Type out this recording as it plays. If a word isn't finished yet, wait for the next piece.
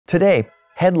Today,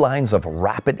 headlines of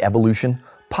rapid evolution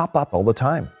pop up all the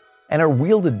time and are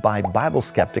wielded by Bible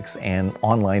skeptics and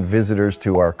online visitors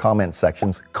to our comment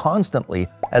sections constantly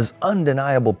as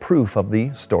undeniable proof of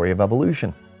the story of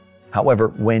evolution. However,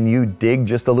 when you dig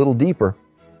just a little deeper,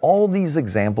 all these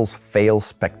examples fail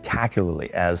spectacularly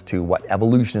as to what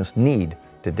evolutionists need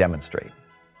to demonstrate.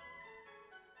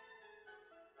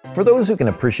 For those who can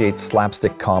appreciate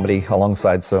slapstick comedy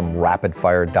alongside some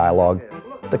rapid-fire dialogue,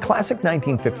 the classic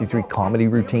 1953 comedy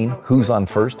routine, Who's on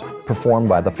First, performed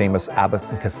by the famous Abbott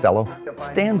and Costello,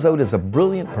 stands out as a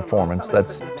brilliant performance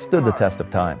that's stood the test of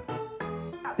time.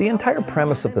 The entire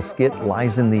premise of the skit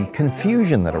lies in the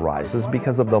confusion that arises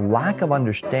because of the lack of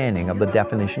understanding of the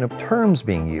definition of terms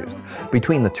being used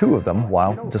between the two of them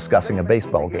while discussing a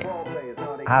baseball game.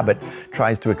 Abbott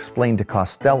tries to explain to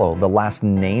Costello the last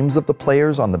names of the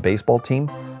players on the baseball team,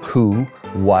 who,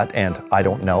 what, and I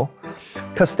don't know.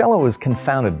 Costello is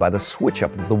confounded by the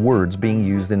switch-up of the words being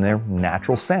used in their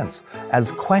natural sense,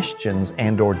 as questions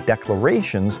and/or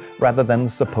declarations rather than the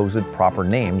supposed proper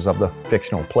names of the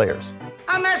fictional players.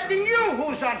 I'm asking you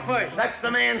who's on first. That's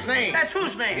the man's name. That's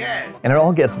whose name? Yeah. And it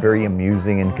all gets very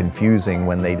amusing and confusing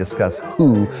when they discuss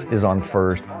who is on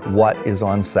first, what is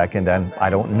on second, and I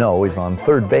don't know is on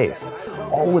third base,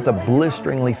 all with a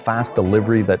blisteringly fast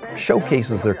delivery that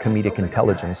showcases their comedic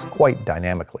intelligence quite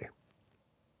dynamically.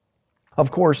 Of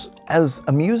course, as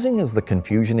amusing as the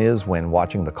confusion is when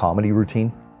watching the comedy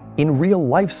routine, in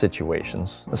real-life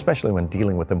situations, especially when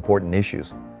dealing with important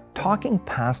issues, talking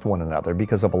past one another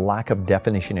because of a lack of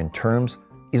definition in terms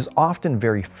is often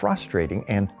very frustrating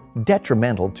and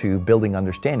detrimental to building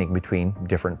understanding between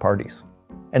different parties.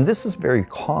 And this is very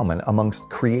common amongst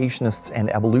creationists and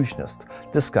evolutionists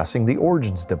discussing the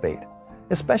origins debate,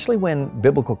 especially when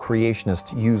biblical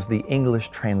creationists use the English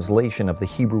translation of the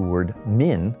Hebrew word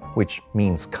min, which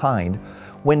means kind,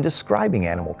 when describing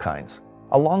animal kinds,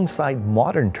 alongside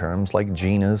modern terms like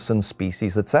genus and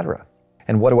species, etc.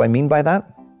 And what do I mean by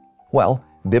that? Well,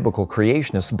 biblical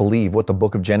creationists believe what the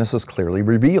book of Genesis clearly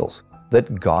reveals,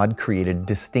 that God created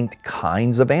distinct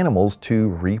kinds of animals to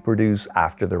reproduce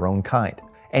after their own kind,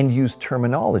 and use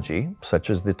terminology, such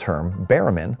as the term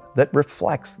baramin, that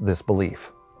reflects this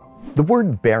belief. The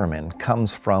word baramin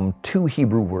comes from two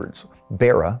Hebrew words,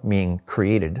 bara meaning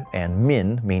created and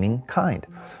min meaning kind.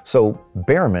 So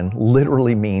baramin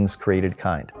literally means created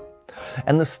kind.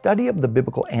 And the study of the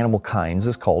biblical animal kinds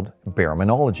is called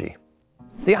baraminology.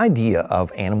 The idea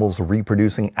of animals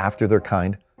reproducing after their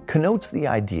kind connotes the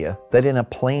idea that in a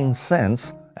plain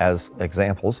sense, as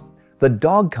examples, the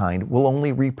dog kind will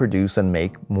only reproduce and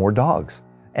make more dogs.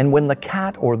 And when the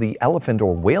cat or the elephant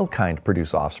or whale kind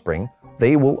produce offspring,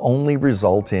 they will only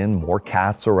result in more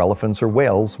cats or elephants or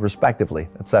whales, respectively,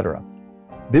 etc.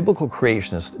 Biblical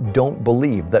creationists don't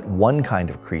believe that one kind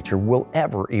of creature will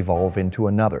ever evolve into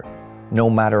another, no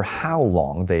matter how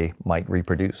long they might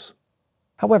reproduce.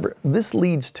 However, this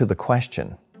leads to the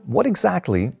question, what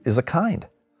exactly is a kind?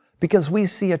 Because we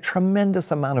see a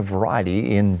tremendous amount of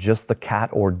variety in just the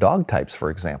cat or dog types, for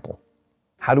example.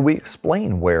 How do we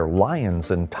explain where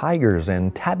lions and tigers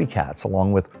and tabby cats,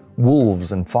 along with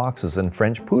wolves and foxes and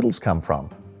French poodles come from,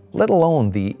 let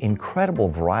alone the incredible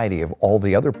variety of all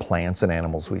the other plants and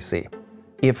animals we see,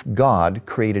 if God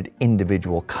created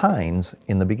individual kinds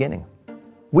in the beginning?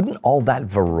 Wouldn't all that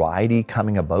variety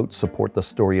coming about support the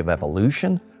story of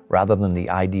evolution rather than the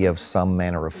idea of some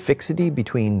manner of fixity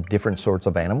between different sorts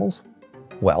of animals?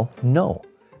 Well, no,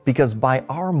 because by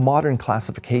our modern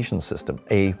classification system,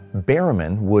 a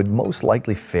baramin would most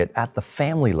likely fit at the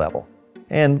family level.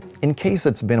 And in case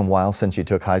it's been a while since you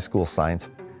took high school science,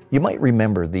 you might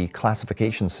remember the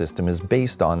classification system is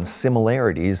based on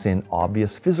similarities in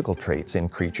obvious physical traits in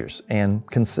creatures and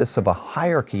consists of a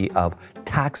hierarchy of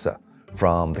taxa,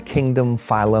 from the kingdom,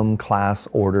 phylum, class,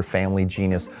 order, family,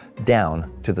 genus, down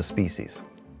to the species.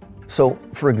 So,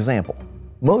 for example,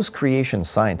 most creation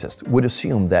scientists would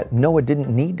assume that Noah didn't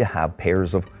need to have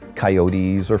pairs of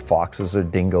coyotes or foxes or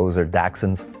dingoes or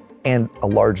dachshunds and a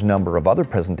large number of other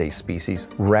present-day species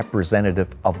representative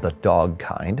of the dog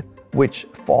kind, which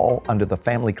fall under the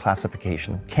family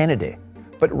classification Canidae,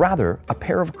 but rather a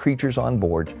pair of creatures on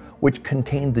board which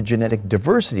contained the genetic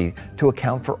diversity to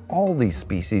account for all these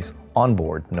species on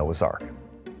board Noah's Ark.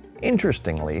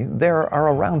 Interestingly, there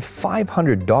are around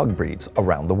 500 dog breeds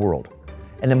around the world.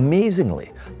 And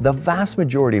amazingly, the vast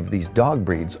majority of these dog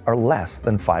breeds are less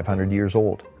than 500 years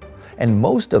old. And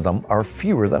most of them are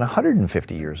fewer than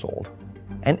 150 years old.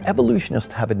 And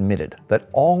evolutionists have admitted that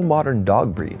all modern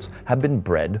dog breeds have been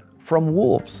bred from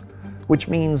wolves, which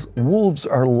means wolves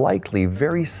are likely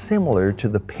very similar to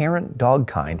the parent dog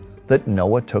kind that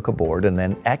Noah took aboard and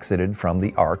then exited from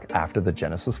the ark after the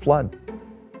Genesis flood.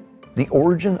 The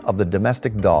origin of the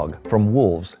domestic dog from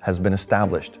wolves has been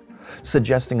established,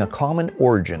 suggesting a common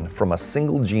origin from a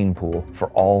single gene pool for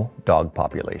all dog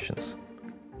populations.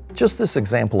 Just this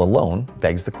example alone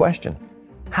begs the question: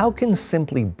 how can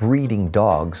simply breeding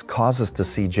dogs cause us to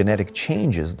see genetic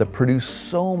changes that produce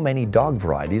so many dog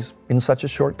varieties in such a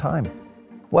short time?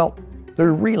 Well, there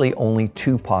are really only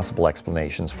two possible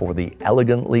explanations for the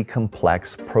elegantly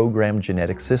complex programmed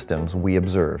genetic systems we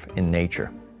observe in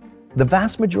nature. The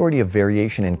vast majority of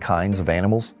variation in kinds of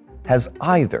animals has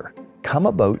either come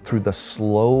about through the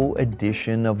slow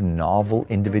addition of novel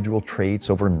individual traits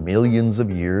over millions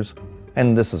of years,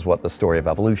 and this is what the story of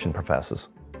evolution professes,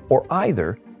 or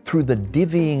either through the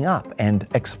divvying up and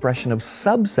expression of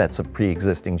subsets of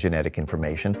pre-existing genetic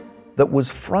information that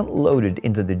was front-loaded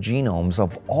into the genomes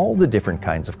of all the different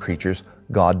kinds of creatures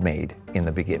God made in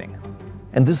the beginning.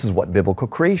 And this is what biblical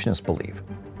creationists believe.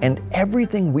 And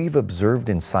everything we've observed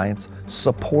in science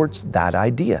supports that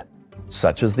idea,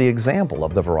 such as the example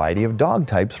of the variety of dog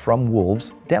types from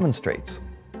wolves demonstrates.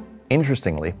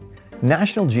 Interestingly,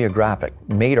 National Geographic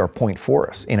made our point for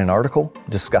us in an article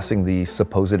discussing the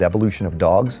supposed evolution of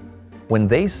dogs when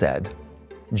they said,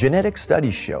 "Genetic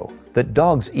studies show that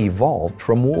dogs evolved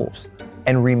from wolves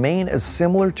and remain as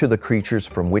similar to the creatures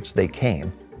from which they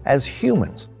came as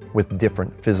humans with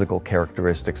different physical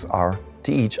characteristics are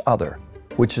to each other,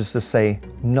 which is to say,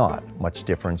 not much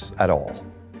difference at all."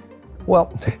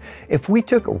 Well, if we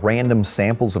took random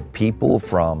samples of people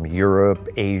from Europe,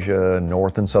 Asia,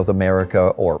 North and South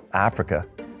America, or Africa,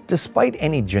 despite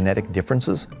any genetic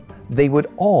differences, they would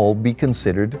all be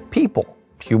considered people,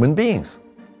 human beings.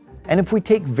 And if we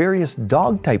take various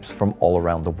dog types from all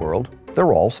around the world,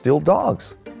 they're all still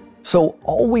dogs. So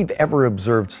all we've ever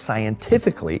observed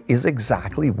scientifically is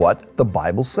exactly what the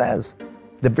Bible says.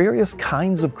 The various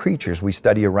kinds of creatures we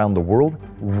study around the world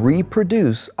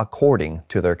reproduce according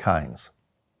to their kinds.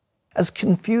 As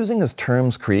confusing as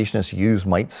terms creationists use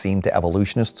might seem to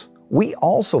evolutionists, we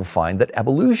also find that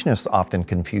evolutionists often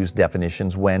confuse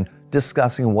definitions when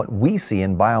discussing what we see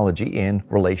in biology in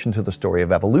relation to the story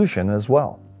of evolution as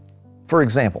well. For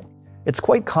example, it's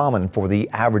quite common for the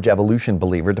average evolution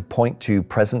believer to point to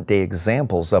present-day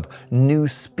examples of new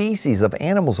species of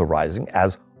animals arising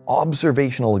as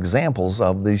observational examples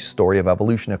of the story of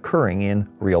evolution occurring in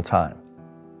real time.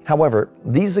 However,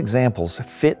 these examples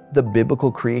fit the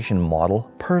biblical creation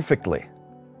model perfectly.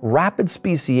 Rapid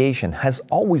speciation has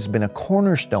always been a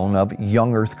cornerstone of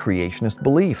young Earth creationist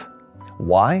belief.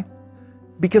 Why?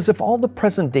 Because if all the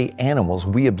present-day animals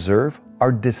we observe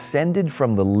are descended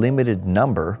from the limited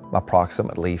number,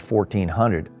 approximately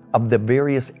 1,400, of the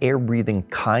various air-breathing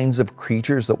kinds of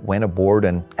creatures that went aboard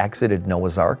and exited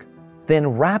Noah's Ark, then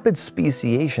rapid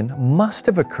speciation must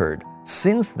have occurred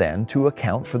since then to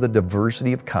account for the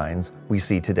diversity of kinds we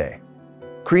see today.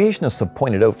 Creationists have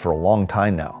pointed out for a long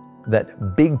time now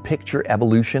that big picture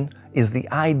evolution is the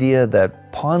idea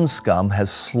that pond scum has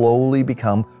slowly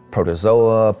become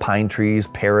protozoa, pine trees,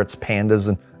 parrots, pandas,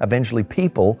 and eventually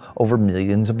people over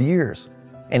millions of years.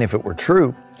 And if it were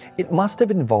true, it must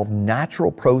have involved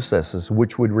natural processes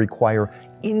which would require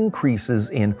increases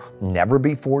in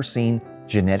never-before-seen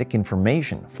genetic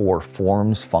information for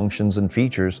forms, functions, and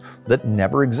features that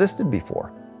never existed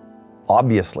before.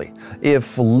 Obviously,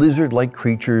 if lizard-like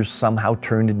creatures somehow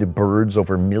turned into birds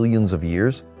over millions of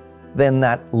years, then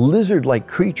that lizard-like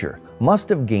creature must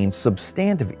have gained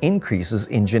substantive increases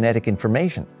in genetic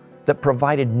information that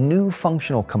provided new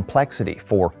functional complexity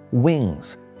for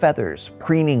wings, feathers,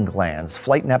 preening glands,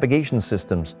 flight navigation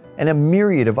systems, and a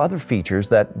myriad of other features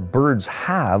that birds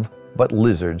have but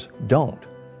lizards don't.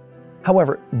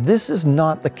 However, this is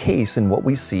not the case in what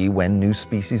we see when new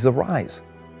species arise.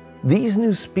 These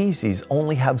new species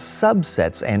only have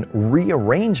subsets and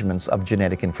rearrangements of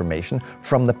genetic information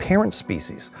from the parent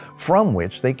species from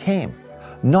which they came,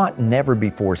 not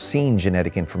never-before-seen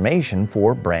genetic information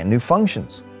for brand new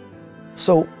functions.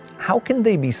 So, how can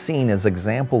they be seen as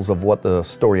examples of what the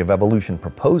story of evolution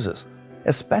proposes,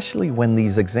 especially when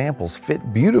these examples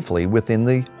fit beautifully within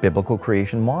the biblical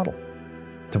creation model?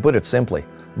 To put it simply,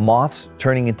 moths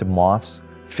turning into moths,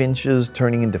 finches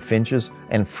turning into finches,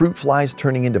 and fruit flies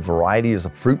turning into varieties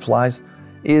of fruit flies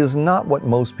is not what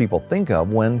most people think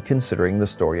of when considering the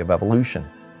story of evolution.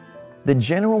 The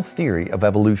general theory of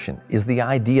evolution is the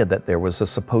idea that there was a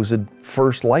supposed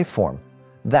first life form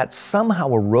that somehow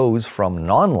arose from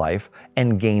non-life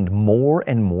and gained more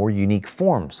and more unique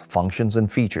forms, functions,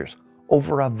 and features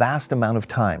over a vast amount of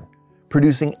time,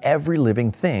 producing every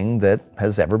living thing that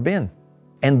has ever been.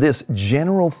 And this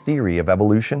general theory of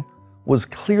evolution was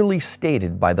clearly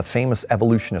stated by the famous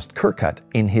evolutionist Kirkut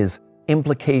in his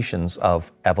Implications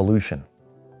of Evolution.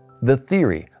 The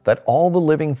theory that all the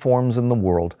living forms in the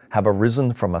world have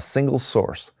arisen from a single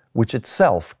source, which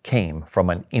itself came from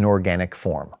an inorganic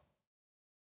form.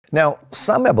 Now,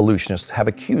 some evolutionists have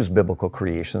accused biblical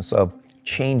creationists of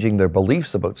changing their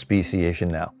beliefs about speciation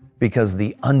now, because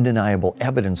the undeniable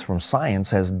evidence from science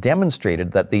has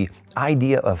demonstrated that the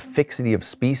idea of fixity of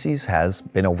species has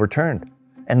been overturned.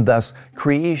 And thus,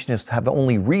 creationists have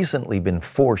only recently been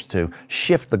forced to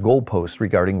shift the goalposts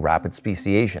regarding rapid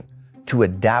speciation, to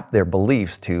adapt their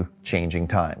beliefs to changing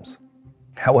times.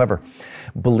 However,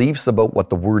 beliefs about what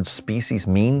the word species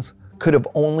means could have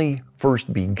only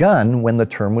first begun when the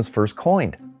term was first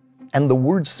coined. And the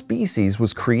word species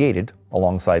was created,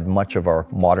 alongside much of our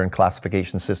modern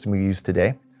classification system we use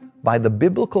today, by the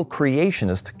biblical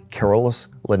creationist Carolus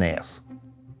Linnaeus.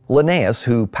 Linnaeus,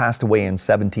 who passed away in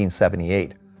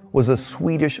 1778, was a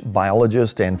Swedish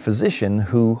biologist and physician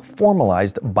who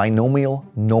formalized binomial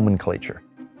nomenclature,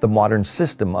 the modern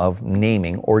system of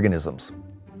naming organisms.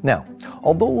 Now,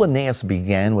 although Linnaeus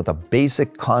began with a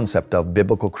basic concept of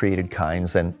biblical created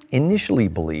kinds and initially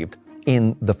believed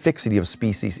in the fixity of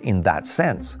species in that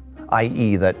sense,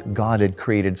 i.e. that God had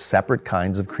created separate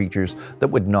kinds of creatures that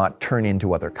would not turn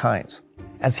into other kinds,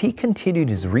 as he continued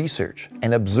his research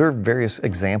and observed various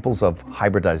examples of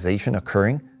hybridization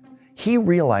occurring, he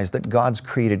realized that God's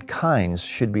created kinds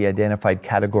should be identified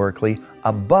categorically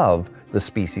above the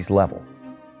species level.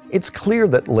 It's clear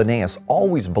that Linnaeus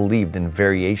always believed in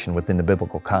variation within the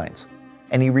biblical kinds,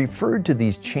 and he referred to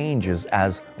these changes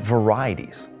as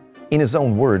varieties. In his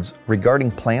own words,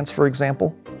 regarding plants, for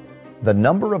example, the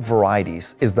number of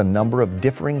varieties is the number of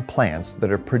differing plants that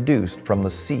are produced from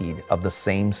the seed of the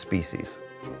same species.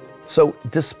 So,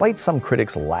 despite some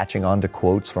critics latching on to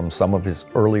quotes from some of his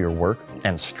earlier work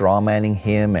and strawmanning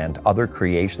him and other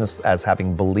creationists as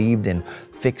having believed in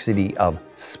fixity of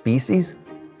species,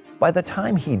 by the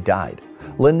time he died,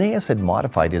 Linnaeus had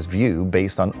modified his view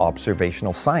based on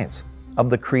observational science of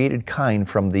the created kind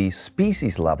from the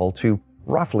species level to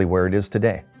roughly where it is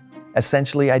today,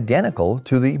 essentially identical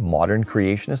to the modern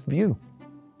creationist view.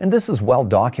 And this is well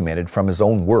documented from his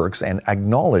own works and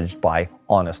acknowledged by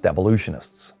honest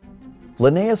evolutionists.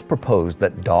 Linnaeus proposed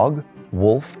that dog,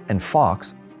 wolf, and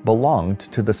fox belonged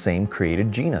to the same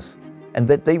created genus, and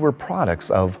that they were products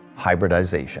of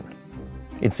hybridization.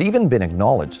 It's even been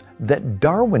acknowledged that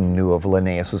Darwin knew of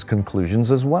Linnaeus's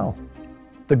conclusions as well.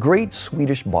 The great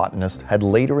Swedish botanist had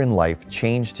later in life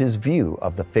changed his view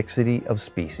of the fixity of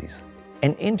species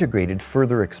and integrated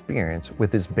further experience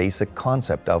with his basic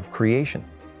concept of creation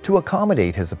to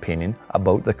accommodate his opinion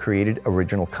about the created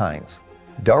original kinds.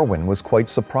 Darwin was quite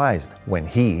surprised when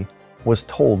he was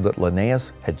told that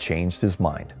Linnaeus had changed his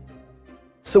mind.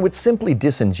 So it's simply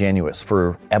disingenuous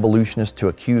for evolutionists to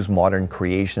accuse modern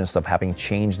creationists of having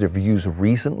changed their views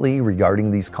recently regarding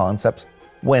these concepts,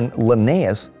 when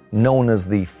Linnaeus, known as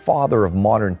the father of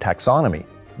modern taxonomy,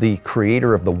 the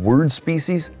creator of the word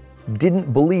species,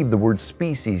 didn't believe the word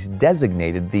species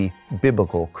designated the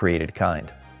biblical created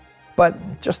kind.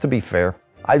 But just to be fair,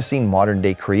 I've seen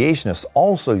modern-day creationists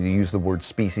also use the word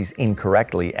species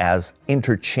incorrectly as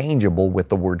interchangeable with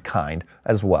the word kind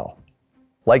as well.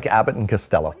 Like Abbott and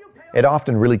Costello, it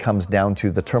often really comes down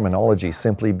to the terminology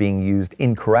simply being used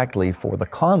incorrectly for the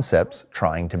concepts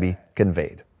trying to be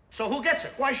conveyed. So who gets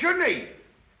it? Why shouldn't he?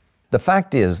 The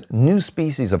fact is, new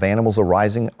species of animals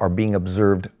arising are being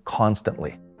observed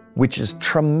constantly, which is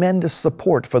tremendous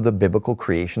support for the biblical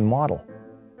creation model.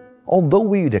 Although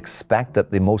we would expect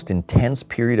that the most intense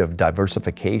period of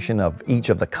diversification of each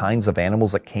of the kinds of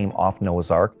animals that came off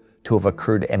Noah's Ark to have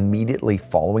occurred immediately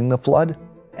following the flood,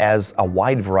 as a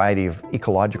wide variety of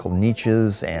ecological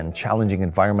niches and challenging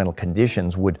environmental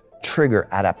conditions would trigger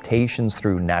adaptations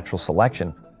through natural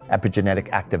selection, epigenetic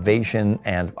activation,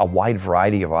 and a wide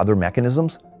variety of other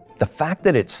mechanisms, the fact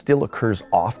that it still occurs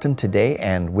often today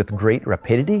and with great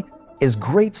rapidity is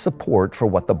great support for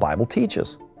what the Bible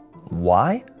teaches.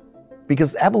 Why?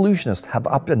 Because evolutionists have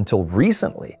up until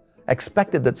recently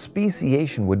expected that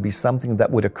speciation would be something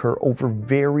that would occur over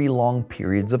very long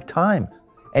periods of time,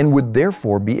 and would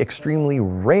therefore be extremely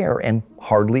rare and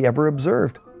hardly ever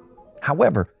observed.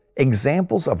 However,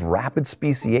 examples of rapid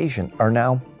speciation are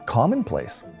now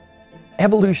commonplace.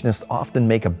 Evolutionists often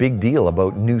make a big deal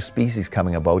about new species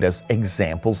coming about as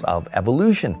examples of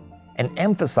evolution, and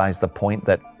emphasize the point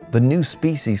that the new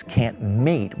species can't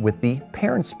mate with the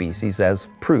parent species as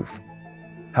proof.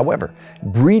 However,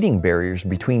 breeding barriers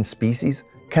between species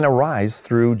can arise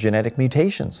through genetic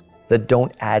mutations that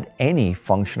don't add any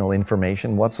functional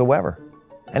information whatsoever.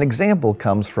 An example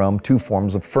comes from two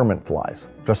forms of ferment flies,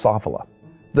 Drosophila,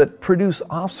 that produce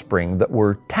offspring that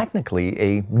were technically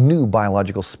a new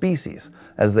biological species,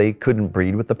 as they couldn't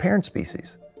breed with the parent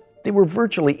species. They were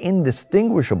virtually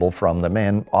indistinguishable from them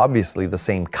and obviously the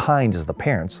same kind as the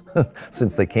parents,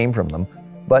 since they came from them,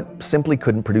 but simply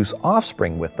couldn't produce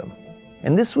offspring with them.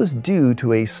 And this was due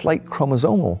to a slight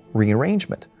chromosomal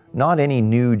rearrangement, not any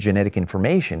new genetic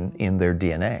information in their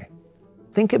DNA.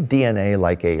 Think of DNA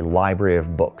like a library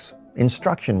of books,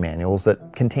 instruction manuals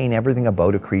that contain everything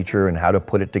about a creature and how to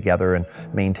put it together and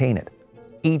maintain it.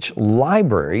 Each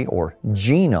library or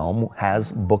genome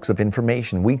has books of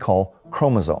information we call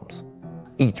chromosomes.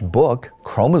 Each book,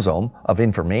 chromosome, of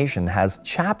information has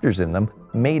chapters in them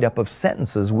made up of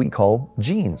sentences we call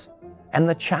genes. And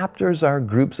the chapters are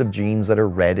groups of genes that are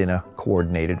read in a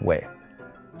coordinated way.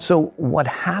 So what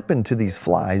happened to these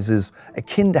flies is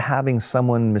akin to having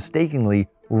someone mistakenly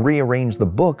rearrange the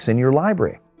books in your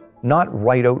library, not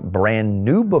write out brand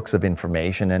new books of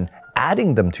information and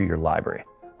adding them to your library,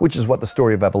 which is what the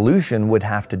story of evolution would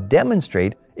have to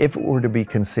demonstrate if it were to be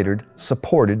considered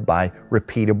supported by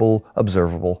repeatable,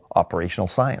 observable, operational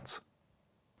science.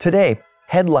 Today,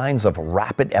 headlines of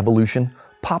rapid evolution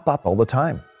pop up all the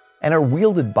time and are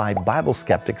wielded by Bible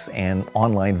skeptics and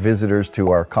online visitors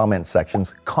to our comment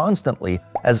sections constantly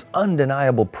as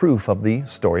undeniable proof of the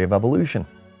story of evolution.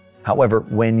 However,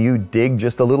 when you dig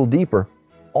just a little deeper,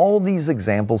 all these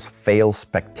examples fail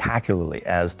spectacularly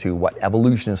as to what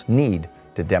evolutionists need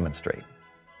to demonstrate.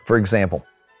 For example,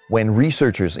 when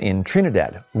researchers in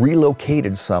Trinidad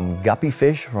relocated some guppy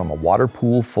fish from a water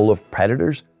pool full of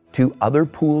predators to other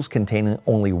pools containing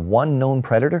only one known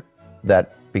predator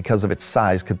that, because of its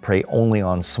size, could prey only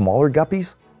on smaller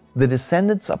guppies, the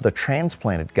descendants of the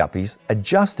transplanted guppies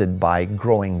adjusted by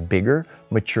growing bigger,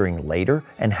 maturing later,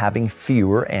 and having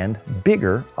fewer and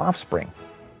bigger offspring.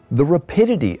 The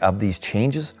rapidity of these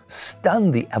changes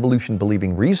stunned the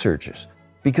evolution-believing researchers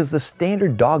because the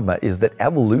standard dogma is that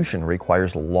evolution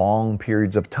requires long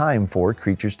periods of time for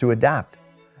creatures to adapt.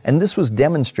 And this was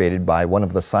demonstrated by one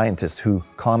of the scientists who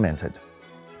commented,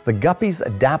 "The guppies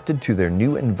adapted to their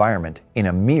new environment in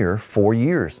a mere 4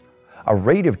 years, a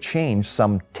rate of change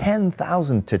some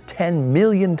 10,000 to 10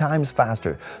 million times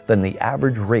faster than the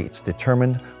average rates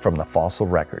determined from the fossil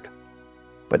record."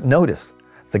 But notice,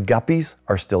 the guppies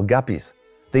are still guppies.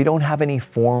 They don't have any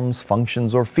forms,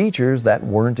 functions, or features that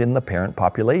weren't in the parent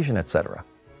population, etc.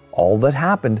 All that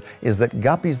happened is that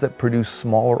guppies that produce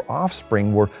smaller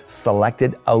offspring were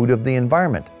selected out of the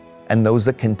environment, and those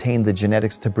that contained the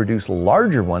genetics to produce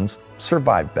larger ones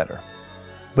survived better.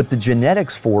 But the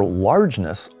genetics for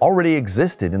largeness already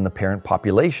existed in the parent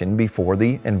population before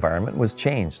the environment was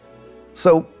changed.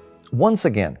 So, once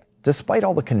again, despite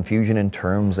all the confusion in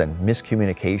terms and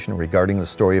miscommunication regarding the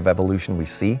story of evolution we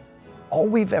see, all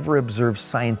we've ever observed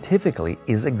scientifically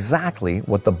is exactly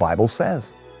what the Bible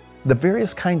says. The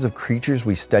various kinds of creatures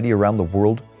we study around the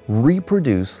world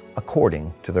reproduce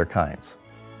according to their kinds.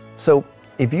 So,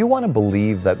 if you want to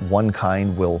believe that one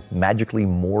kind will magically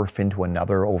morph into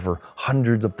another over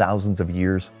hundreds of thousands of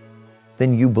years,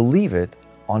 then you believe it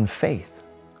on faith,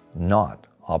 not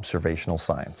observational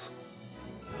science.